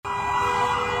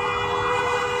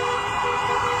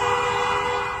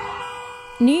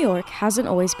New York hasn't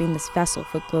always been this vessel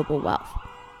for global wealth.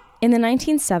 In the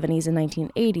 1970s and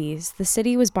 1980s, the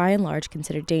city was by and large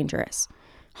considered dangerous.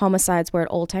 Homicides were at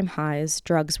all-time highs,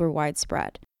 drugs were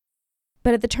widespread.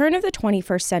 But at the turn of the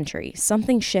 21st century,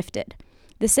 something shifted.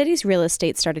 The city's real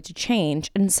estate started to change,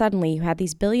 and suddenly you had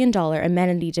these billion-dollar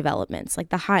amenity developments like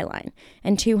the High Line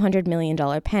and $200 million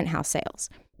penthouse sales.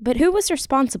 But who was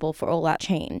responsible for all that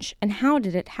change, and how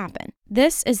did it happen?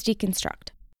 This is Deconstruct.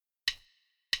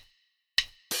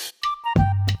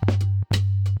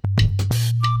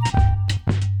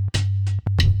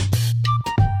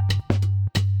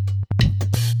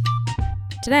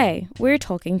 Today, we're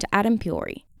talking to Adam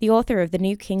Puri, the author of The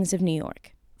New Kings of New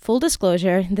York. Full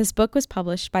disclosure, this book was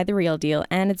published by The Real Deal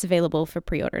and it's available for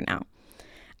pre-order now.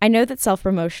 I know that's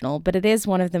self-promotional, but it is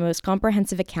one of the most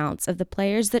comprehensive accounts of the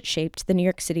players that shaped the New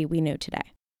York City we know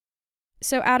today.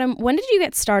 So Adam, when did you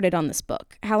get started on this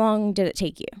book? How long did it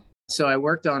take you? So I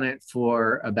worked on it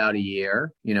for about a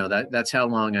year. That's how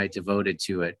long I devoted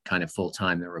to it kind of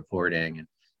full-time, the reporting.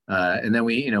 And then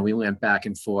we went back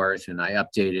and forth and I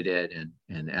updated it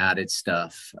and added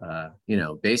stuff,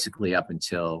 basically up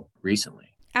until recently.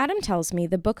 Adam tells me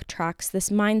the book tracks this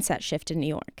mindset shift in New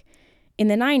York. In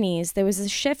the 90s, there was a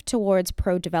shift towards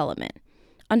pro-development.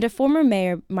 Under former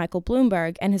Mayor Michael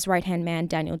Bloomberg and his right-hand man,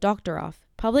 Daniel Doctorow,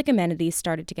 public amenities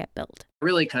started to get built. It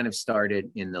really kind of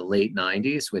started in the late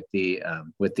 90s with the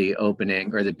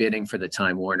opening or the bidding for the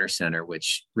Time Warner Center,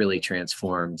 which really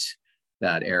transformed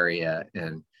that area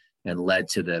and led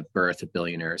to the birth of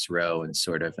Billionaires Row and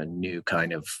sort of a new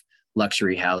kind of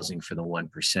luxury housing for the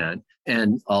 1%.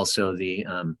 And also the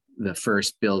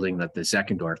first building that the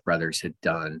Zeckendorf brothers had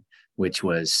done, which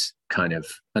was kind of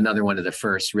another one of the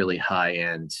first really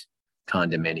high-end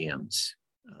condominiums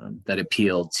that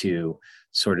appealed to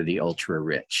sort of the ultra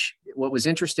rich. What was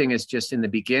interesting is just in the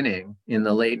beginning, in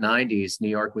the late 90s, New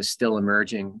York was still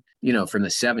emerging, from the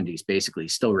 70s, basically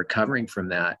still recovering from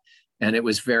that. And it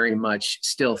was very much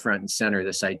still front and center,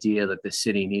 this idea that the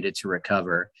city needed to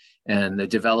recover. And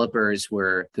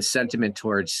the sentiment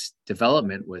towards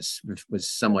development was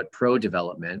somewhat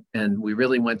pro-development. And we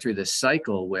really went through this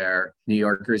cycle where New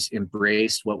Yorkers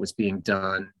embraced what was being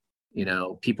done.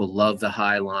 People loved the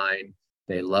High Line.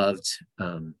 They loved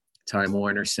Time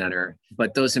Warner Center.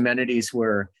 But those amenities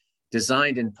were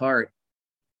designed in part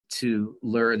to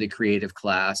lure the creative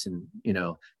class and,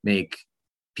 make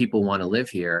people want to live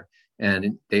here.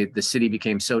 And the city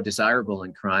became so desirable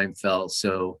and crime fell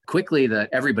so quickly that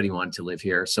everybody wanted to live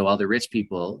here. So all the rich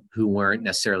people who weren't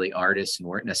necessarily artists and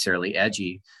weren't necessarily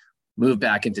edgy moved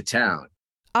back into town.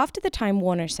 After the Time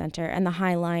Warner Center and the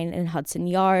High Line and Hudson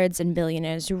Yards and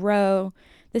Billionaires Row,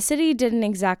 the city didn't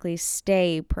exactly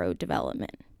stay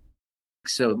pro-development.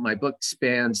 So my book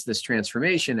spans this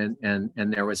transformation and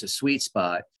there was a sweet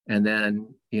spot. And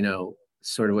then,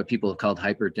 sort of what people have called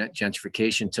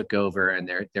hyper-gentrification took over, and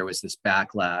there was this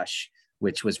backlash,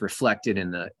 which was reflected in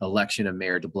the election of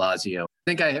Mayor de Blasio. I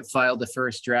think I had filed the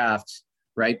first draft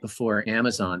right before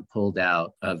Amazon pulled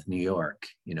out of New York,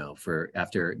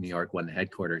 after New York won the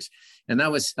headquarters. And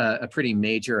that was a pretty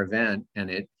major event.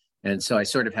 And so I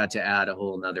sort of had to add a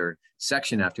whole nother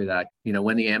section after that.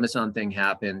 When the Amazon thing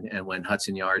happened and when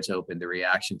Hudson Yards opened, the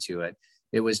reaction to it,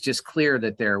 it was just clear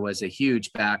that there was a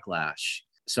huge backlash.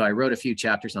 So I wrote a few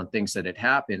chapters on things that had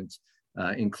happened,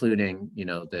 including,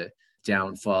 the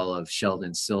downfall of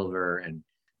Sheldon Silver and,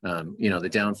 the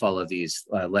downfall of these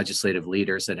legislative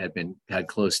leaders that had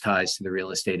close ties to the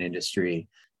real estate industry,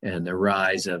 and the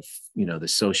rise of, the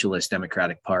Socialist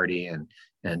Democratic Party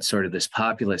and sort of this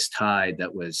populist tide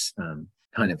that was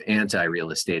kind of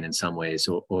anti-real estate in some ways,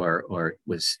 or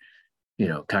was,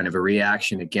 kind of a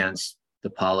reaction against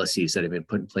the policies that had been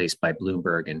put in place by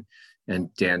Bloomberg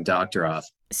and Dan Doctorow.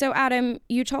 So Adam,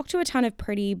 you talked to a ton of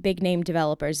pretty big name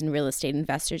developers and real estate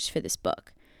investors for this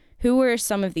book. Who were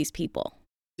some of these people?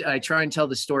 I try and tell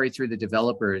the story through the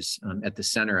developers at the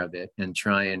center of it and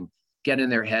try and get in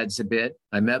their heads a bit.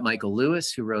 I met Michael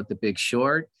Lewis, who wrote The Big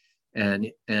Short and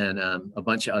a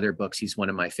bunch of other books. He's one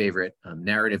of my favorite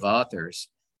narrative authors.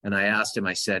 And I asked him,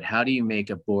 I said, how do you make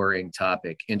a boring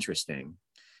topic interesting?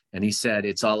 And he said,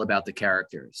 it's all about the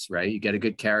characters, right? You get a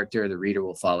good character, the reader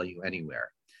will follow you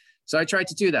anywhere. So I tried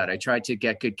to do that. I tried to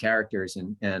get good characters.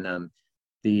 And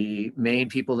the main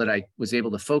people that I was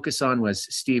able to focus on was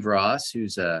Steve Ross,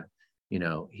 who's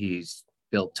he's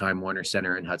built Time Warner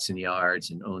Center and Hudson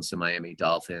Yards and owns the Miami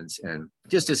Dolphins. And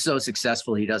just is so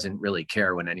successful, he doesn't really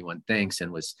care what anyone thinks,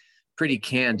 and was pretty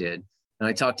candid. And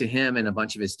I talked to him and a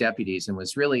bunch of his deputies and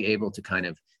was really able to kind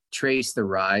of trace the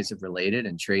rise of Related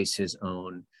and trace his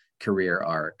own career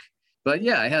arc. But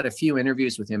yeah, I had a few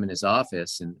interviews with him in his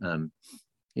office, and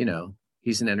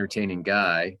he's an entertaining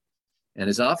guy, and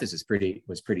his office was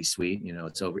pretty sweet.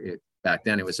 Back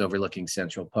then it was overlooking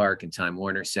Central Park and Time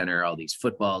Warner Center, all these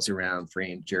footballs around,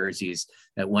 framed jerseys.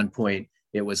 At one point,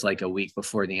 it was like a week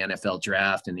before the NFL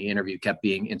draft, and the interview kept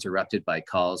being interrupted by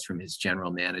calls from his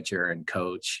general manager and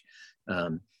coach,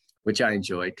 which I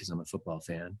enjoyed because I'm a football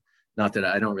fan. Not that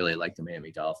I don't really like the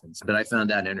Miami Dolphins, but I found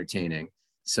that entertaining.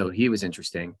 So he was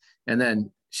interesting. And then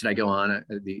should I go on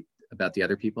about the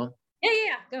other people?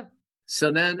 Yeah, go.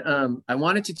 So then I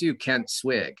wanted to do Kent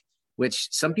Swig, which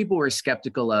some people were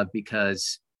skeptical of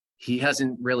because he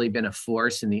hasn't really been a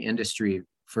force in the industry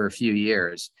for a few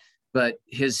years. But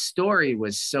his story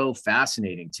was so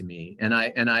fascinating to me. And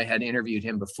I had interviewed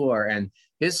him before. And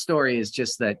his story is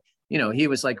just that, he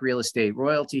was like real estate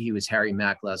royalty. He was Harry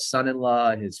Maclau's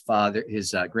son-in-law. His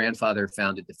grandfather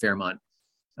founded the Fairmont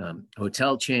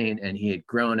hotel chain, and he had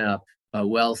grown up a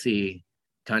wealthy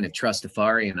kind of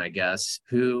trustafarian, I guess,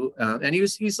 and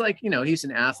he's like, he's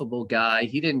an affable guy.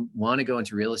 He didn't want to go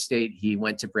into real estate. He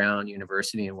went to Brown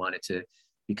University and wanted to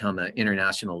become an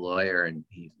international lawyer, and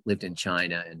he lived in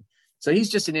China. And so he's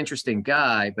just an interesting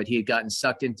guy, but he had gotten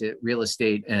sucked into real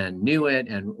estate and knew it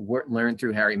and learned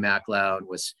through Harry Maclau, and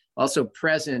was also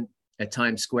present at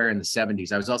Times Square in the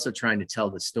 70s. I was also trying to tell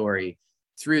the story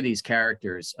through these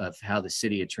characters of how the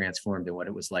city had transformed and what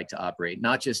it was like to operate,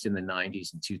 not just in the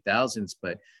 90s and 2000s,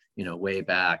 but, way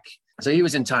back. So he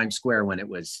was in Times Square when it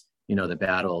was, the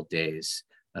bad old days,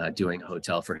 doing a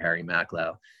hotel for Harry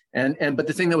Maclau. But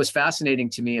the thing that was fascinating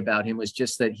to me about him was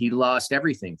just that he lost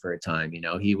everything for a time.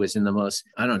 He was in the most,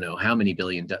 I don't know how many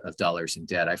billion of dollars in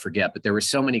debt, I forget, but there were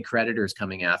so many creditors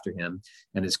coming after him,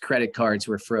 and his credit cards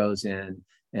were frozen.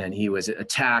 And he was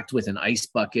attacked with an ice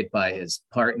bucket by his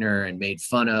partner and made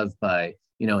fun of by,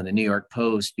 in the New York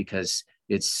Post, because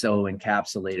it's so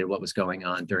encapsulated what was going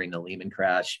on during the Lehman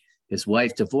crash. His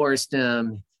wife divorced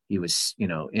him. He was,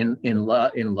 in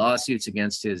lawsuits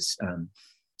against his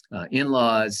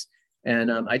in-laws. And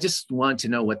I just want to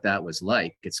know what that was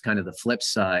like. It's kind of the flip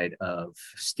side of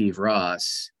Steve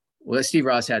Ross. Well, Steve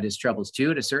Ross had his troubles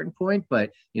too at a certain point,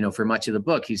 but, for much of the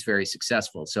book, he's very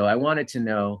successful. So I wanted to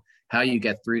know how you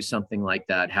get through something like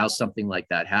that, how something like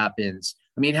that happens.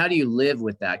 I mean, how do you live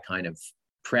with that kind of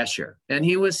pressure? And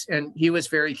he was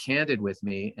very candid with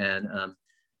me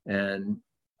and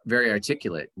very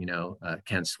articulate,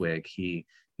 Kent Swig. He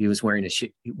was willing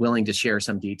to share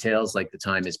some details, like the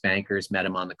time his bankers met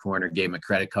him on the corner, gave him a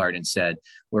credit card and said,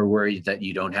 "We're worried that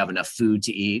you don't have enough food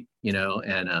to eat,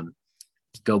 and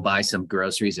go buy some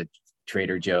groceries at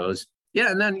Trader Joe's." Yeah.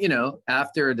 And then,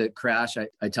 after the crash,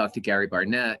 I talked to Gary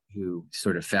Barnett, who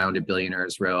sort of founded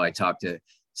Billionaires Row. I talked to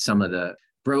some of the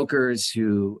brokers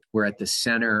who were at the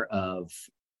center of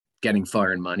getting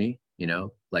foreign money,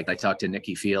 like I talked to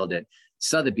Nikki Field at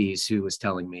Sotheby's, who was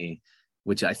telling me,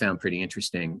 which I found pretty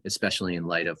interesting, especially in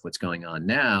light of what's going on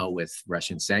now with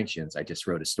Russian sanctions. I just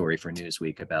wrote a story for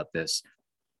Newsweek about this.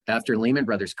 After Lehman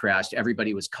Brothers crashed,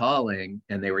 everybody was calling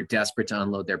and they were desperate to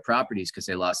unload their properties because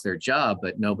they lost their job,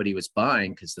 but nobody was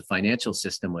buying because the financial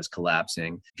system was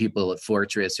collapsing. People at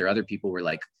Fortress or other people were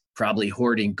like probably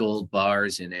hoarding gold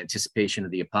bars in anticipation of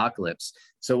the apocalypse.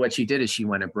 So what she did is she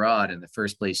went abroad, and the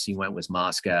first place she went was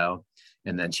Moscow.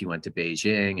 And then she went to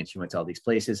Beijing, and she went to all these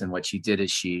places. And what she did is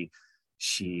she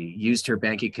used her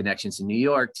banking connections in New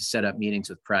York to set up meetings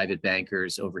with private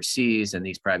bankers overseas. And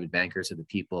these private bankers are the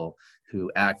people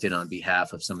who acted on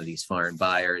behalf of some of these foreign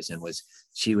buyers. And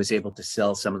she was able to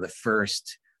sell some of the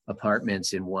first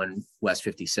apartments in 1 West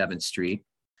 57th Street.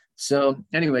 So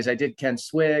anyways, I did Kent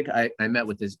Swig. I met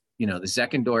with the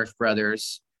Zeckendorf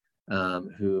brothers,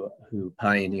 who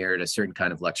pioneered a certain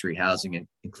kind of luxury housing,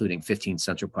 including 15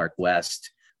 Central Park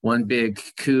West. One big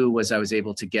coup was I was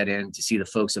able to get in to see the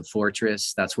folks at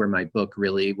Fortress. That's where my book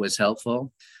really was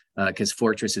helpful, because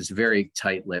Fortress is a very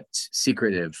tight-lipped,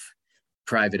 secretive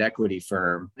private equity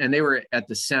firm. And they were at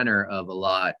the center of a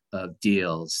lot of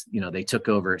deals. They took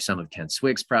over some of Kent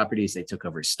Swig's properties. They took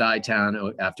over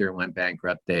Stuytown after it went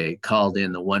bankrupt. They called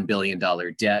in the $1 billion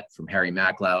debt from Harry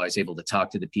Maclau. I was able to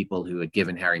talk to the people who had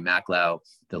given Harry Maclau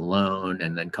the loan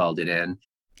and then called it in.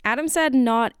 Adam said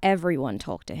not everyone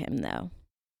talked to him, though.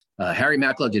 Harry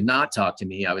Maclau did not talk to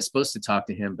me. I was supposed to talk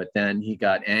to him, but then he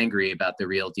got angry about the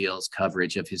Real Deal's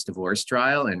coverage of his divorce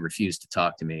trial and refused to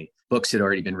talk to me. Books had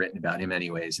already been written about him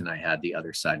anyways, and I had the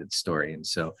other side of the story. And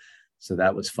so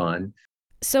that was fun.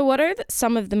 So what are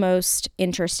some of the most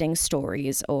interesting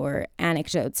stories or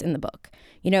anecdotes in the book?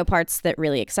 Parts that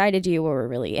really excited you or were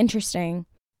really interesting?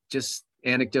 Just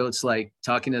anecdotes like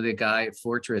talking to the guy at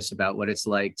Fortress about what it's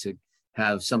like to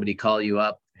have somebody call you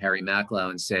up, Harry Maclau,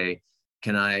 and say,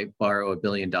 "Can I borrow $1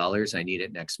 billion? I need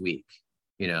it next week."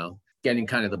 getting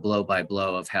kind of the blow by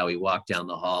blow of how he walked down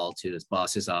the hall to his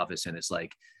boss's office and is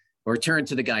like, or turned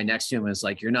to the guy next to him and is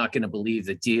like, you're not going to believe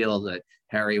the deal that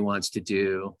Harry wants to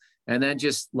do. And then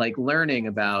just like learning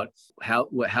about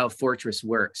how Fortress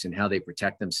works and how they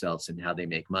protect themselves and how they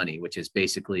make money, which is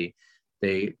basically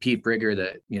Pete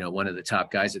Brigger, one of the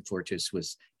top guys at Fortress,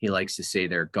 he likes to say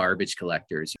they're garbage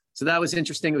collectors. So that was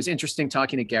interesting. It was interesting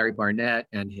talking to Gary Barnett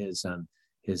and his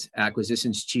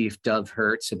acquisitions chief, Dov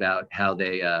Hertz, about how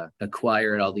they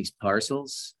acquired all these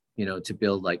parcels, to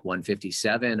build like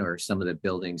 157 or some of the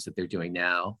buildings that they're doing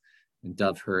now. And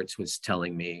Dov Hertz was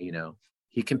telling me,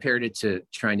 he compared it to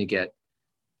trying to get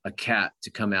a cat to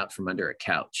come out from under a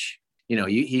couch.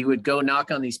 He would go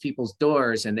knock on these people's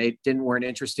doors and they weren't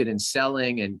interested in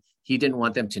selling, and he didn't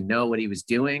want them to know what he was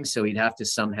doing. So he'd have to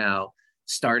somehow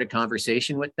start a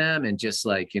conversation with them and just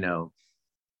like, well,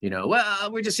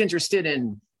 we're just interested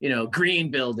in,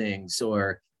 green buildings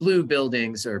or blue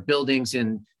buildings or buildings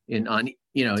and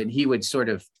he would sort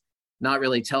of not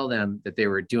really tell them that they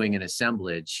were doing an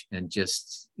assemblage and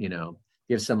just,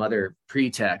 give some other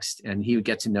pretext, and he would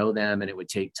get to know them and it would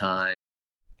take time.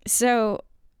 So,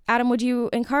 Adam, would you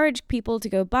encourage people to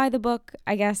go buy the book?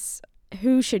 I guess,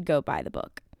 who should go buy the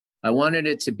book? I wanted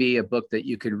it to be a book that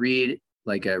you could read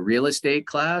like a real estate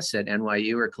class at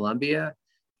NYU or Columbia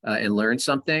and learn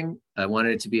something. I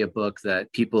wanted it to be a book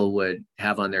that people would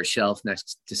have on their shelf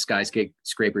next to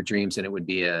Skyscraper Dreams, and it would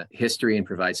be a history and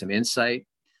provide some insight.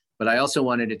 But I also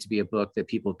wanted it to be a book that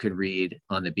people could read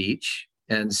on the beach.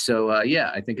 And so,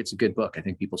 I think it's a good book. I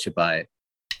think people should buy it.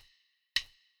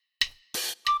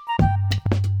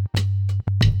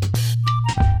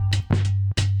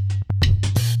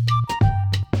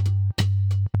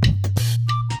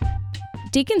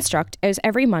 Deconstruct airs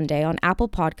every Monday on Apple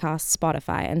Podcasts,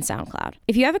 Spotify, and SoundCloud.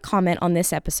 If you have a comment on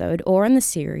this episode or on the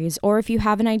series, or if you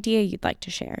have an idea you'd like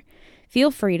to share,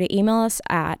 feel free to email us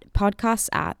at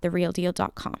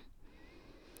podcasts@therealdeal.com.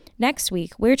 Next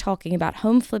week, we're talking about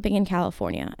home flipping in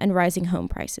California and rising home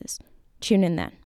prices. Tune in then.